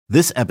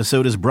This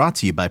episode is brought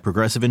to you by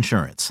Progressive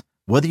Insurance.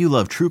 Whether you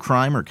love true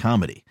crime or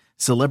comedy,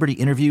 celebrity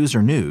interviews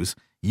or news,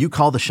 you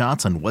call the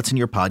shots on what's in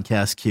your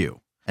podcast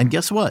queue. And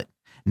guess what?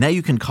 Now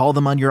you can call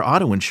them on your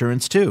auto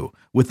insurance too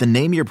with the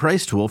Name Your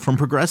Price tool from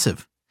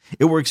Progressive.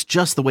 It works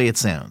just the way it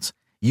sounds.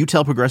 You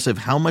tell Progressive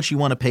how much you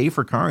want to pay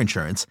for car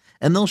insurance,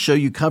 and they'll show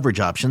you coverage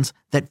options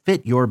that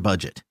fit your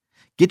budget.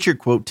 Get your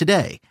quote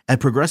today at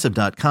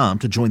Progressive.com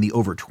to join the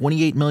over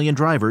 28 million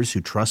drivers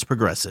who trust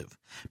Progressive.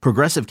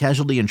 Progressive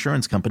Casualty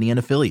Insurance Company and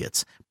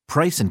Affiliates.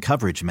 Price and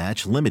coverage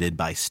match limited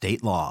by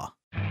state law.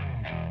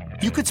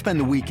 You could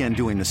spend the weekend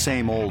doing the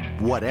same old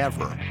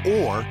whatever,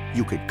 or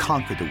you could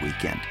conquer the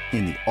weekend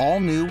in the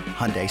all-new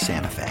Hyundai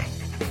Santa Fe.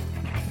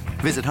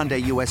 Visit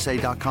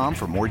HyundaiUSA.com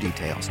for more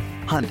details.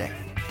 Hyundai,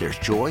 there's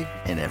joy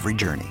in every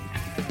journey.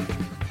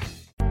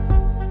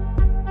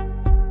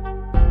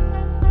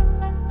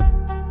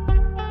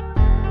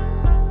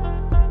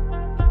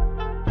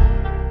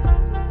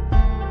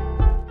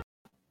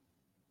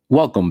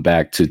 Welcome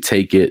back to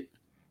Take It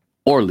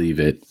or Leave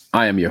It.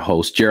 I am your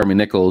host, Jeremy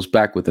Nichols,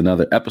 back with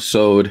another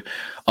episode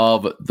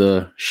of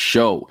the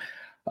show.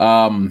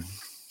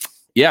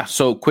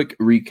 So quick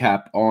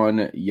recap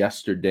on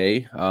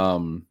yesterday.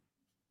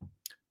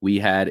 We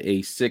had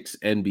a 6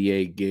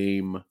 NBA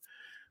game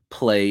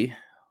play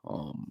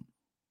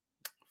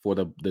for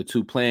the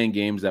 2 playing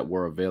games that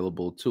were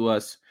available to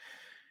us.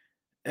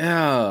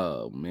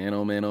 Oh, man.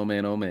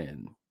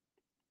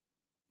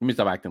 Let me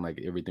stop acting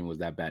like everything was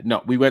that bad.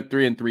 No, we went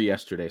 3-3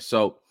 yesterday.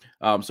 So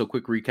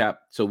quick recap.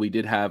 So we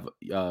did have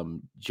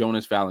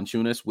Jonas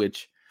Valanciunas,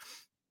 which,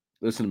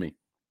 listen to me,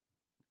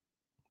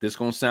 this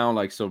gonna sound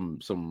like some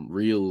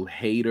real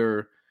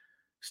hater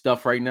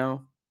stuff right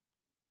now,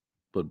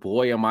 but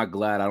boy, am I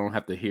glad I don't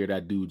have to hear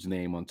that dude's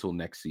name until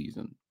next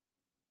season.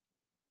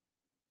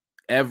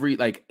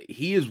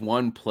 He is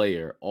one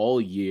player all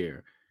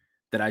year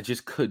that I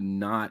just could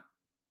not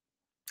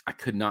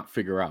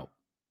figure out.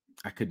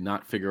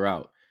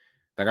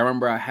 Like, I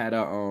remember I had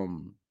I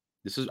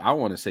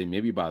want to say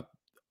maybe about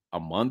a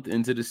month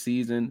into the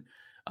season,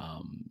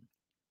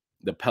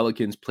 the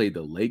Pelicans played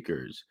the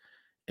Lakers,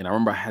 and I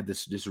remember I had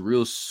this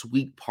real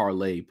sweet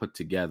parlay put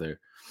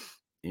together,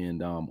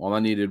 and all I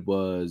needed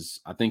was,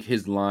 I think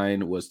his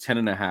line was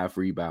 10.5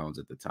 rebounds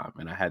at the time,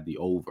 and I had the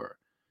over,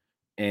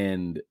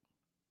 and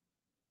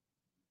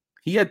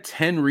he had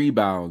 10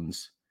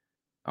 rebounds,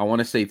 I want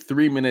to say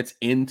 3 minutes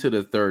into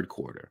the third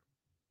quarter.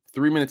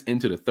 3 minutes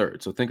into the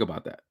third. So think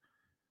about that.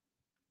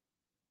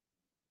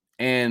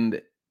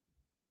 And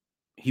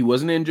he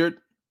wasn't injured.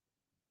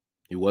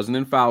 He wasn't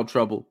in foul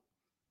trouble.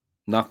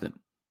 Nothing.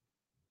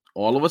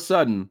 All of a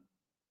sudden,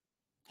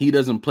 he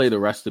doesn't play the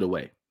rest of the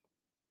way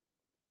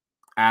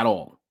at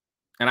all.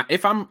 And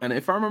if I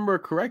remember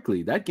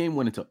correctly, that game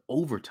went into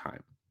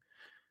overtime.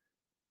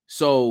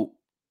 So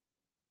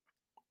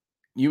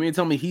you mean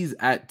tell me he's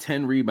at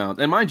 10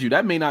 rebounds? And mind you,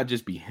 that may not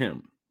just be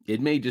him.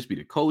 It may just be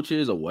the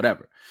coaches or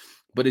whatever.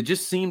 But it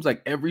just seems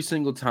like every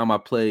single time I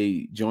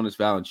play Jonas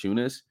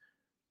Valanciunas,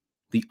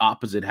 the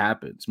opposite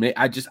happens.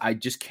 I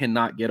just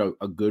cannot get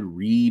a good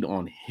read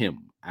on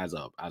him as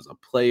a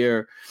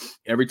player.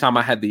 Every time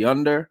I had the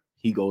under,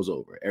 he goes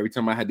over. Every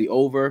time I had the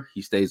over,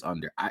 he stays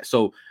under.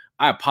 So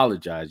I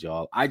apologize,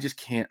 y'all. I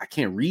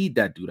can't read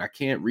that dude. I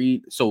can't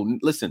read. So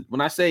listen,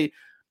 when I say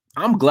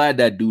I'm glad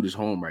that dude is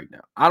home right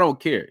now, I don't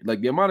care.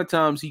 Like, the amount of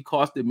times he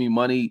costed me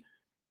money,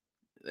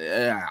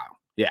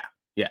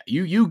 yeah,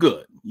 you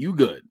good. You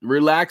good.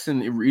 Relax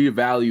and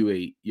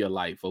reevaluate your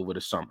life over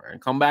the summer and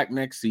come back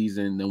next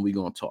season. Then we're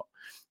going to talk.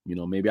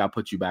 Maybe I'll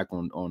put you back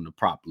on the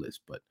prop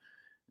list, but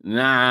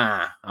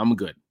nah, I'm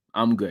good.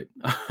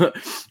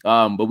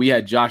 But we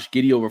had Josh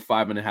Giddey over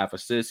 5.5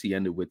 assists. He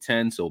ended with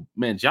 10. So,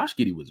 man, Josh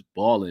Giddey was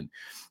balling.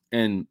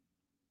 And,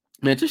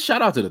 man, just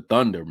shout out to the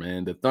Thunder,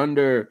 man. The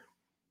Thunder,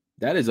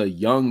 that is a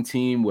young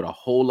team with a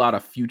whole lot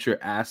of future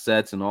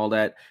assets and all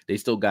that. They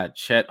still got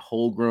Chet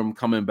Holmgren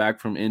coming back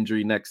from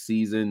injury next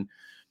season.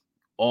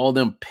 All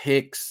them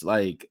picks,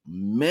 like,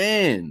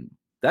 man,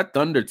 that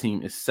Thunder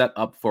team is set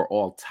up for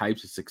all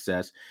types of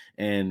success.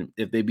 And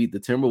if they beat the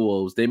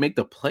Timberwolves, they make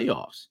the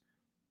playoffs.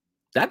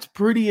 That's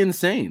pretty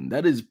insane.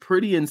 That is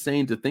pretty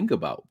insane to think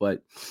about.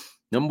 But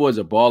them boys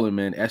are balling,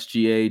 man.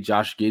 SGA,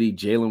 Josh Giddey,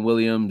 Jalen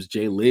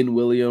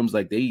Williams,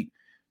 like they –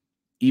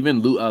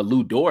 even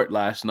Lou Dort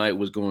last night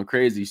was going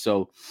crazy.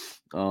 So,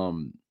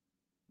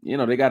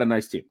 they got a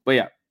nice team. But,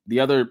 yeah,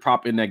 the other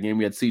prop in that game,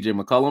 we had CJ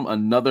McCollum,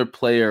 another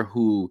player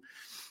who,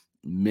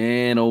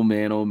 man, oh,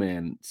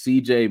 man.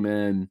 CJ,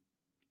 man,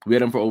 we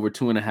had him for over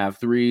 2.5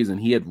 threes, and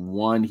he had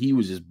one. He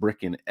was just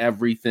bricking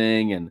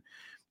everything. And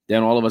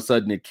then all of a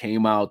sudden it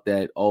came out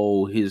that,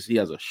 he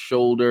has a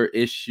shoulder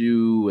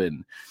issue.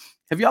 And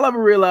have y'all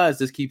ever realized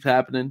this keeps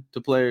happening to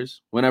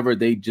players? Whenever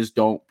they just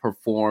don't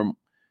perform,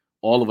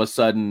 all of a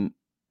sudden,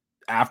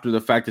 after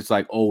the fact, it's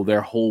like,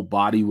 their whole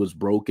body was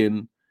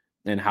broken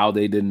and how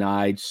they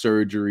denied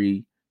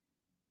surgery.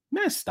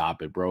 Man,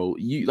 stop it, bro.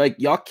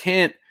 Y'all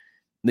can't,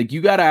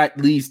 you got to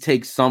at least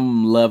take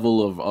some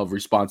level of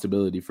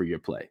responsibility for your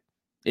play.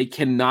 It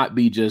cannot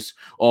be just,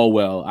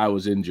 I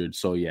was injured,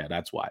 so yeah,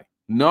 that's why.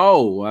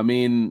 No, I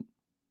mean,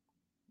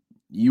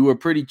 you were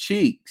pretty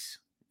cheeks,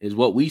 is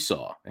what we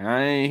saw. And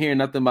I ain't hearing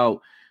nothing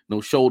about no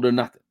shoulder,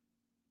 nothing.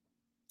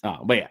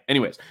 But yeah,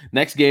 anyways,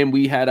 next game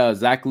we had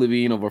Zach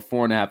LaVine over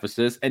 4.5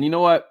 assists. And you know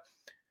what?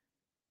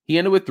 He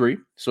ended with 3.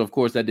 So, of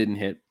course, that didn't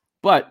hit.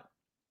 But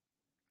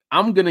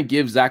I'm going to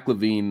give Zach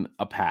LaVine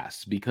a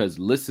pass because,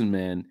 listen,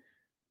 man,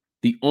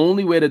 the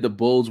only way that the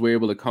Bulls were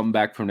able to come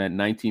back from that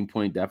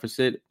 19-point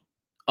deficit,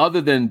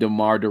 other than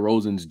DeMar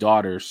DeRozan's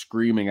daughter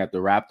screaming at the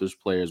Raptors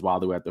players while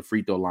they were at the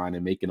free throw line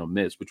and making them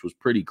miss, which was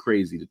pretty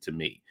crazy to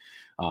me.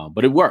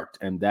 But it worked,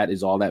 and that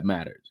is all that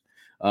matters.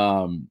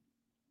 But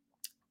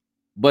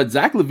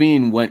Zach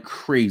LaVine went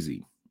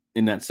crazy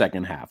in that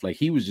second half. Like,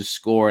 he was just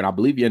scoring. I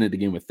believe he ended the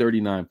game with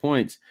 39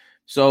 points.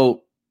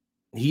 So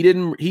he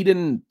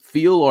didn't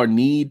feel or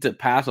need to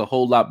pass a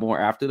whole lot more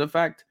after the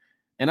fact.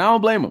 And I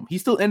don't blame him. He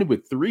still ended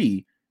with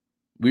 3.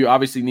 We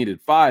obviously needed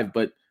 5,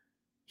 but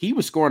he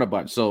was scoring a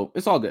bunch. So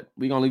it's all good.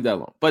 We're going to leave that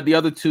alone. But the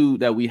other 2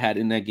 that we had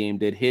in that game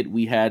did hit.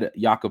 We had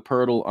Jakob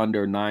Poeltl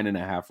under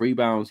 9.5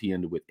 rebounds. He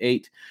ended with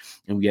 8.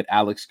 And we had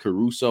Alex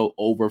Caruso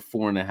over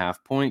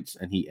 4.5 points.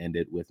 And he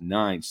ended with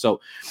 9.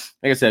 So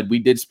like I said, we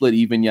did split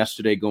even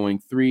yesterday going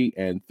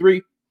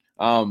 3-3.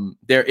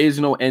 There is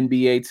no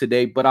NBA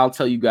today, but I'll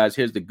tell you guys,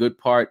 here's the good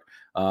part.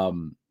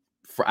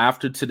 For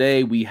after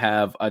today, we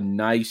have a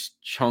nice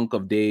chunk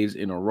of days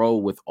in a row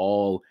with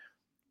all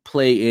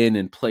play in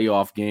and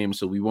playoff games,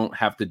 so we won't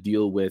have to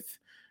deal with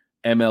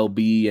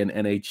MLB and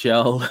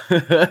NHL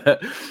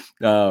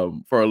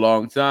for a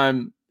long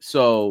time.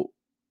 So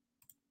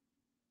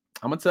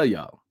I'm gonna tell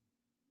y'all,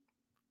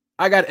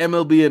 I got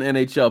MLB and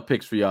NHL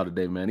picks for y'all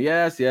today, man.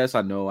 Yes,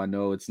 I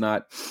know. It's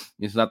not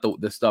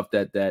the stuff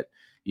that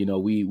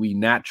we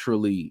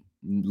naturally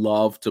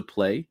love to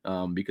play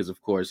because,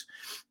 of course,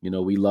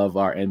 we love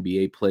our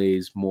NBA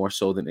plays more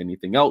so than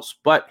anything else.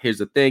 But here's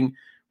the thing.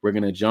 We're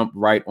going to jump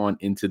right on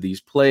into these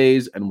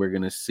plays, and we're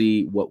going to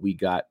see what we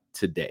got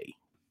today.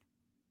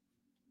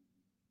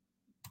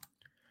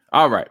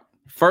 All right.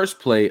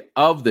 First play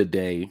of the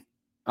day.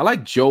 I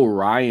like Joe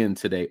Ryan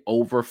today,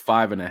 over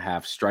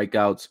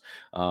 5.5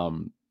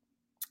 strikeouts.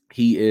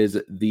 He is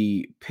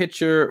the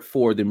pitcher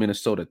for the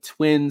Minnesota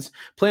Twins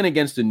playing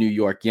against the New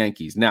York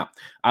Yankees. Now,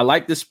 I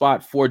like this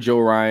spot for Joe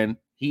Ryan.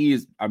 He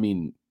is,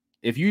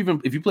 if you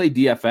play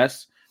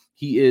DFS,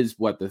 he is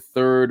the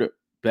third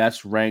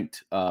best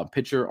ranked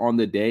pitcher on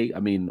the day.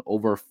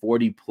 Over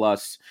 40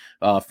 plus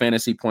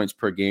fantasy points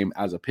per game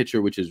as a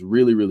pitcher, which is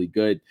really, really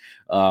good.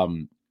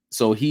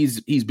 So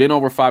he's been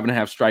over 5.5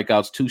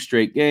 strikeouts 2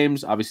 straight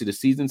games. Obviously, the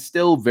season's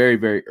still very,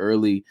 very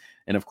early.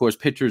 And of course,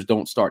 pitchers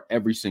don't start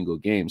every single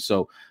game.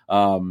 So,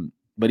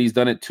 but he's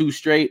done it 2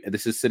 straight.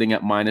 This is sitting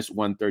at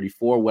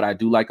 -134. What I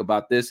do like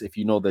about this, if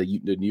you know the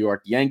New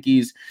York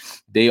Yankees,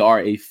 they are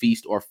a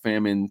feast or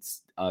famine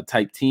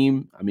type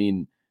team.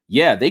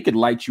 Yeah, they could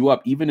light you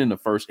up even in the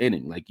first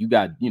inning. Like, you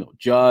got,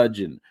 Judge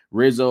and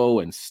Rizzo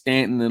and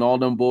Stanton and all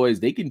them boys.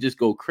 They can just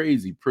go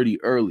crazy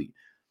pretty early.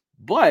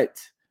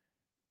 But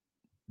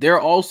they're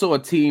also a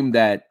team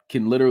that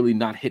can literally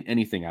not hit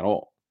anything at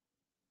all.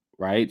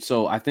 Right.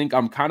 So I think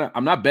I'm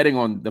not betting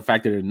on the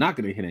fact that they're not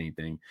going to hit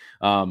anything.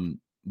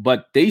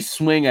 But they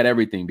swing at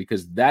everything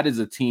because that is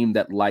a team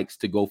that likes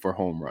to go for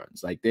home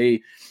runs. Like,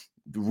 they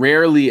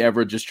rarely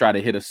ever just try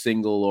to hit a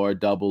single or a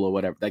double or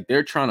whatever. Like,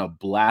 they're trying to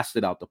blast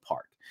it out the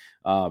park.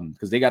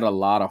 Because they got a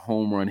lot of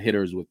home run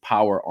hitters with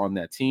power on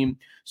that team.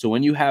 So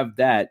when you have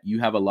that, you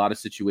have a lot of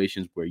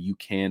situations where you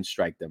can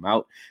strike them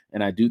out.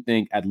 And I do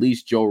think at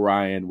least Joe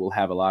Ryan will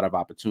have a lot of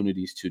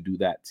opportunities to do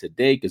that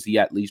today because he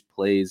at least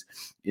plays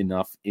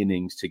enough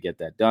innings to get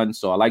that done.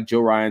 So I like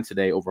Joe Ryan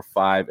today over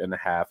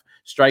 5.5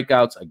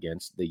 strikeouts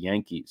against the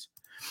Yankees.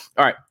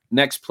 All right,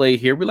 next play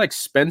here. We like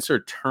Spencer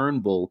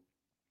Turnbull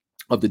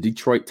of the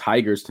Detroit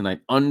Tigers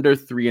tonight, under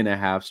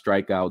 3.5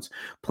 strikeouts,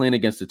 playing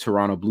against the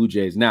Toronto Blue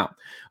Jays. Now,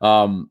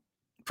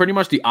 pretty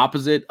much the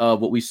opposite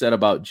of what we said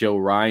about Joe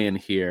Ryan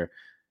here.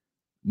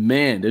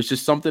 Man, there's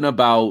just something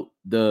about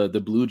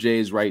the Blue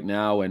Jays right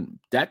now, and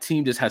that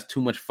team just has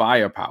too much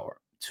firepower.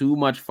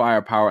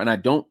 And I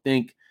don't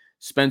think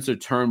Spencer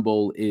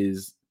Turnbull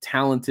is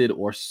talented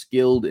or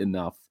skilled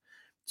enough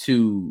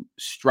to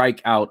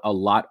strike out a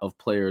lot of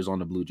players on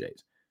the Blue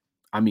Jays.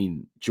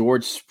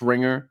 George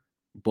Springer,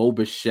 Bo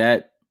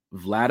Bichette,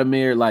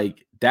 Vladimir,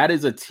 like, that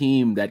is a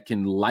team that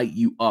can light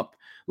you up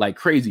like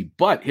crazy.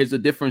 But here's the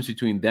difference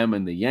between them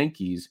and the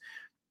Yankees.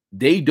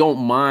 They don't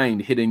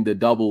mind hitting the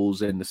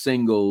doubles and the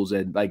singles,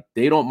 and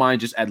they don't mind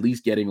just at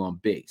least getting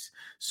on base.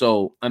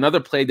 So another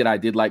play that I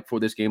did like for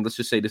this game, let's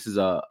just say this is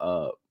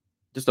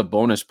just a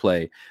bonus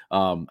play.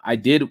 I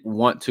did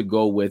want to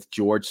go with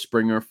George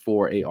Springer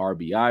for a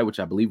RBI,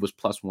 which I believe was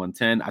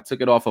 +110. I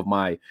took it off of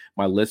my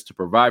list to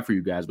provide for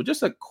you guys, but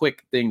just a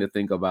quick thing to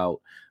think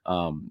about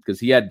because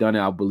he had done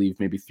it, I believe,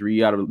 maybe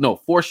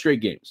 4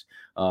 straight games.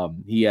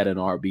 He had an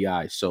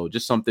RBI. So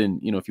just something,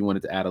 if you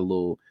wanted to add a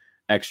little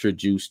extra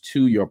juice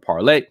to your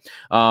parlay.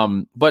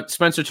 But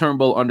Spencer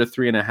Turnbull under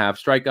 3.5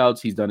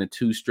 strikeouts. He's done it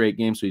 2 straight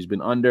games, so he's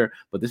been under.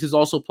 But this is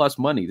also plus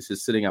money. This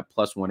is sitting at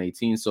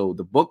 +118. So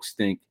the books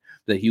think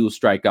that he will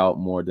strike out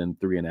more than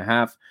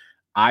 3.5.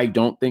 I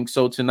don't think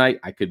so tonight.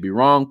 I could be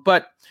wrong,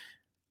 but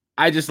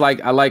I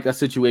like a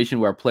situation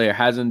where a player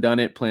hasn't done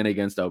it, playing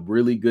against a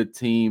really good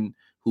team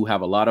who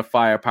have a lot of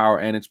firepower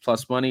and it's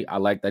plus money. I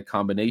like that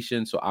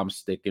combination, so I'm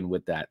sticking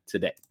with that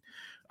today.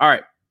 All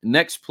right,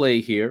 next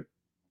play here.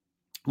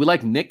 We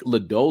like Nick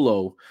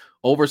Lodolo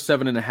over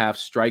 7.5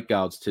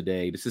 strikeouts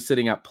today. This is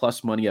sitting at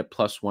plus money at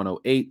plus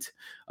 108.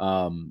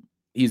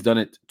 He's done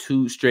it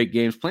 2 straight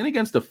games playing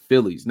against the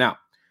Phillies. Now,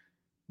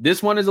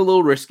 this one is a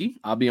little risky,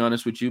 I'll be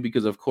honest with you,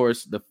 because of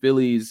course the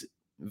Phillies,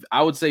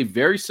 I would say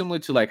very similar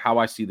to like how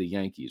I see the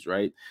Yankees,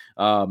 right?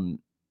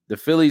 The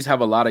Phillies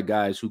have a lot of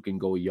guys who can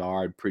go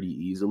yard pretty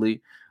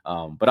easily.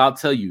 But I'll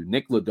tell you,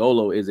 Nick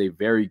Lodolo is a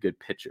very good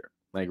pitcher.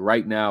 Like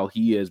right now,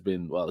 he has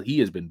been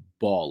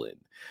balling,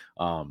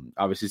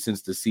 obviously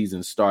since the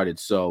season started.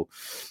 So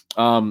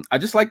I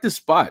just like this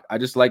spot. I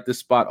just like this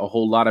spot a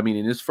whole lot. I mean,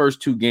 in his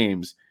first 2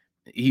 games,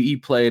 he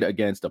played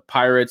against the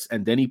Pirates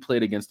and then he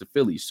played against the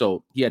Phillies.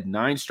 So he had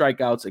 9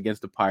 strikeouts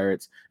against the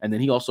Pirates. And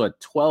then he also had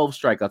 12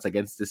 strikeouts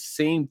against the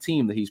same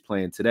team that he's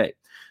playing today.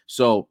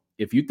 So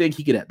if you think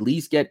he could at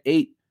least get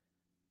 8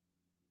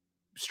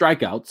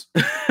 strikeouts,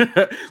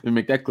 let me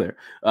make that clear.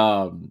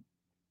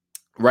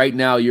 Right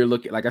now you're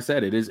looking, like I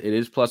said, it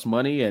is plus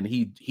money, and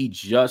he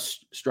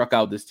just struck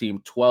out this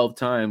team 12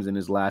 times in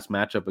his last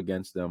matchup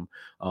against them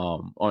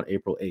on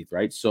April 8th,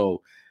 right?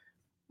 So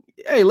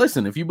hey,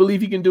 listen, if you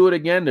believe you can do it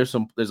again, there's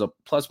a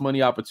plus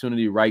money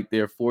opportunity right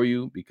there for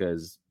you,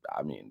 because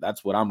I mean,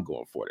 that's what I'm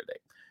going for today.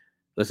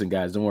 Listen,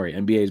 guys, don't worry.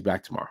 NBA is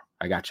back tomorrow.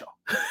 I got y'all.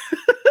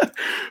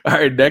 All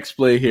right, next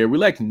play here. We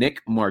like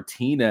Nick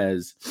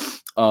Martinez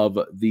of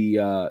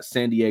the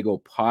San Diego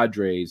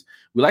Padres.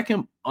 We like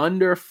him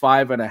under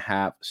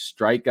 5.5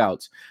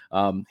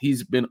 strikeouts.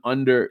 He's been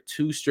under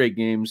 2 straight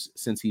games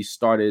since he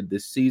started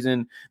this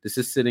season. This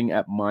is sitting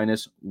at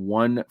minus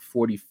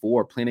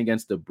 144, playing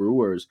against the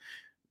Brewers.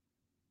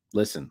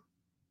 Listen,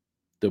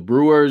 the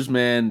Brewers,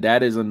 man,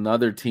 that is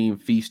another team,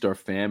 feast or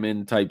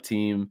famine type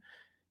team.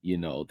 You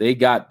know, they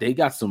got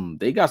some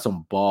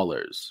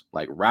ballers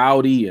like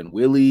Rowdy and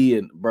Willie,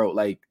 and bro,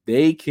 like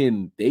they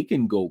can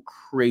go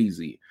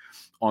crazy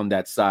on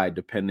that side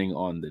depending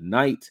on the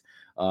night.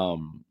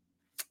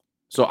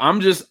 So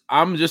I'm just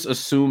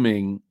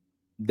assuming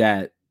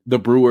that the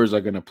Brewers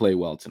are going to play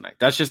well tonight.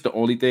 That's just the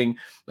only thing.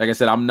 Like I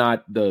said, I'm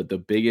not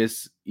the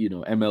biggest,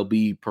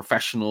 MLB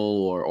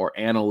professional or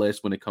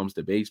analyst when it comes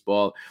to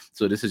baseball.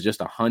 So this is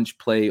just a hunch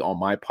play on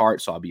my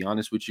part. So I'll be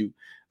honest with you.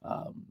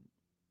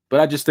 But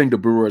I just think the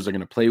Brewers are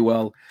going to play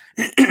well.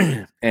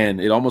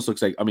 And it almost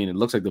looks like, it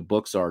looks like the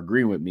books are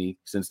agreeing with me,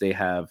 since they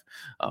have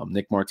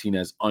Nick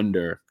Martinez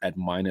under at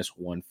minus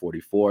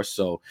 144.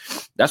 So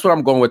that's what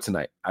I'm going with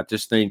tonight. I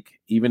just think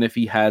even if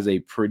he has a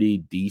pretty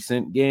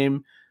decent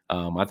game,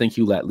 I think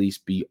he'll at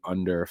least be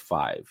under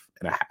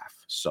 5.5.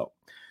 So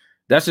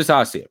that's just how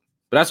I see it.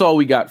 But that's all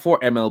we got for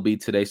MLB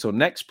today. So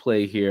next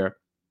play here,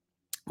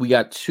 we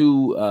got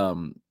two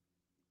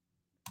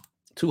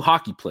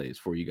hockey plays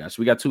for you guys.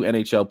 So we got 2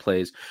 NHL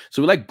plays.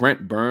 So we like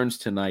Brent Burns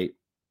tonight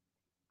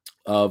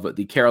of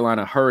the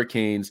Carolina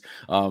Hurricanes.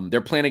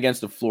 They're playing against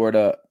the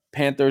Florida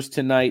Panthers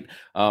tonight.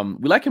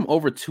 We like him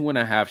over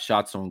 2.5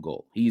 shots on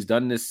goal. He's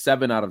done this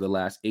 7 out of the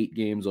last 8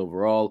 games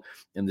overall,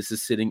 and this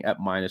is sitting at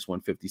minus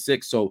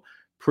 156. So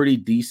pretty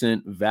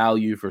decent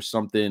value for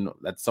something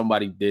that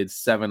somebody did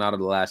 7 out of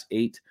the last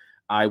 8.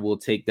 I will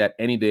take that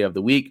any day of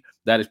the week.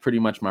 That is pretty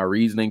much my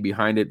reasoning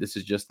behind it. This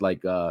is just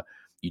like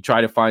you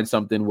try to find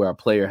something where a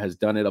player has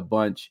done it a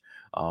bunch,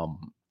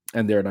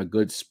 and they're in a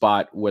good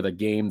spot with a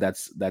game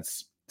that's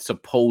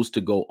supposed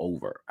to go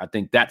over. I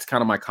think that's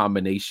kind of my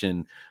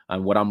combination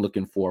on what I'm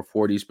looking for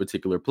these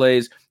particular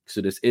plays.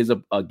 So this is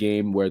a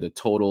game where the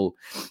total,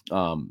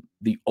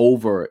 the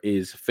over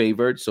is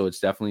favored. So it's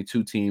definitely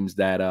 2 teams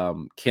that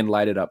can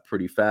light it up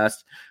pretty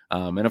fast.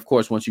 And of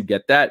course, once you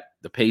get that,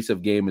 the pace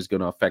of game is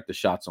going to affect the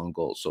shots on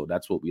goal. So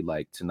that's what we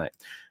like tonight.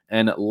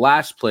 And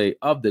last play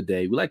of the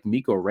day, we like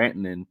Mikko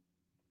Rantanen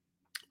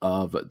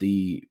of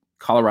the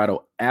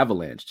Colorado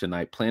Avalanche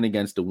tonight, playing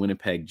against the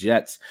Winnipeg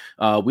Jets.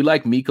 We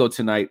like Mikko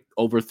tonight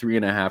over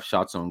 3.5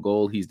 shots on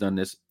goal. He's done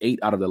this 8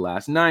 out of the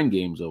last 9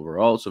 games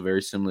overall, so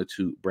very similar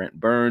to Brent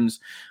Burns.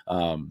 8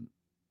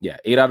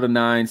 out of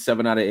 9,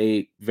 7 out of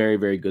 8, very,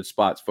 very good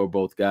spots for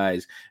both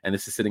guys. And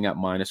this is sitting at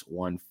minus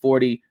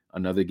 140,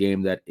 another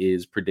game that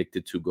is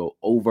predicted to go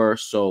over.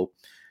 So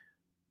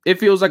it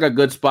feels like a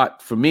good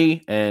spot for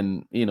me.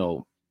 And,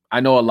 I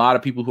know a lot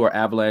of people who are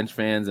Avalanche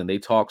fans, and they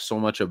talk so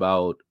much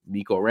about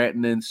Mikko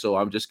Rantanen, so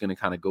I'm just going to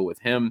kind of go with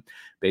him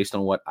based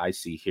on what I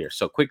see here.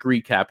 So quick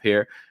recap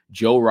here.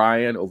 Joe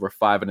Ryan over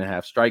 5.5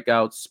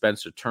 strikeouts.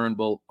 Spencer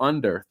Turnbull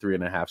under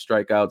 3.5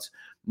 strikeouts.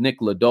 Nick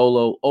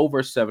Lodolo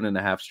over 7.5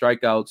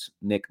 strikeouts.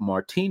 Nick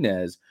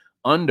Martinez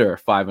under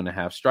 5.5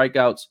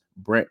 strikeouts.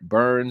 Brent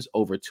Burns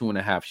over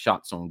 2.5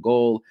 shots on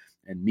goal.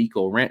 And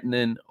Mikko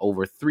Rantanen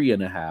over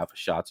 3.5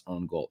 shots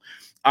on goal.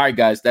 All right,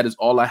 guys, that is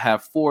all I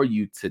have for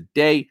you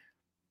today.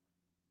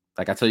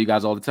 Like I tell you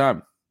guys all the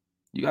time,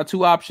 you got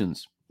 2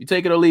 options. You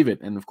take it or leave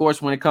it. And of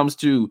course, when it comes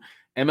to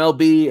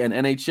MLB and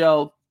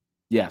NHL,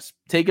 Yes,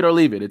 take it or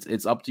leave it.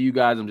 It's up to you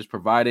guys. I'm just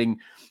providing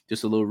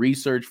just a little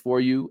research for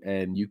you,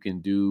 and you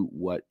can do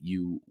what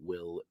you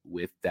will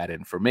with that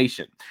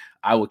information.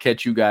 I will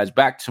catch you guys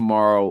back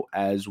tomorrow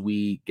as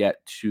we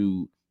get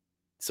to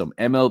some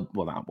MLB.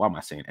 Well, why am I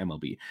saying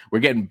MLB? We're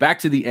getting back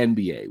to the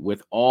NBA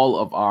with all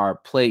of our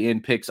play-in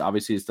picks.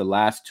 Obviously, it's the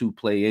last 2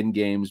 play-in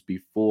games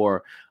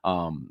before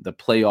the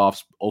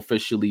playoffs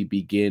officially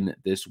begin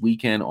this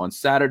weekend on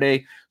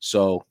Saturday.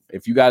 So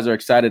if you guys are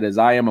excited as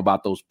I am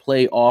about those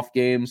playoff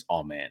games,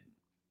 oh man,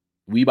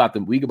 we about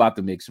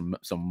to make some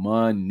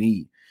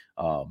money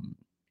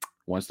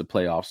once the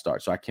playoffs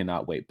start. So I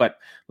cannot wait. But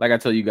like I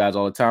tell you guys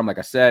all the time, like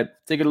I said,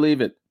 take it or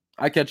leave it.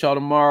 I catch y'all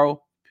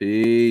tomorrow.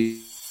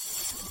 Peace.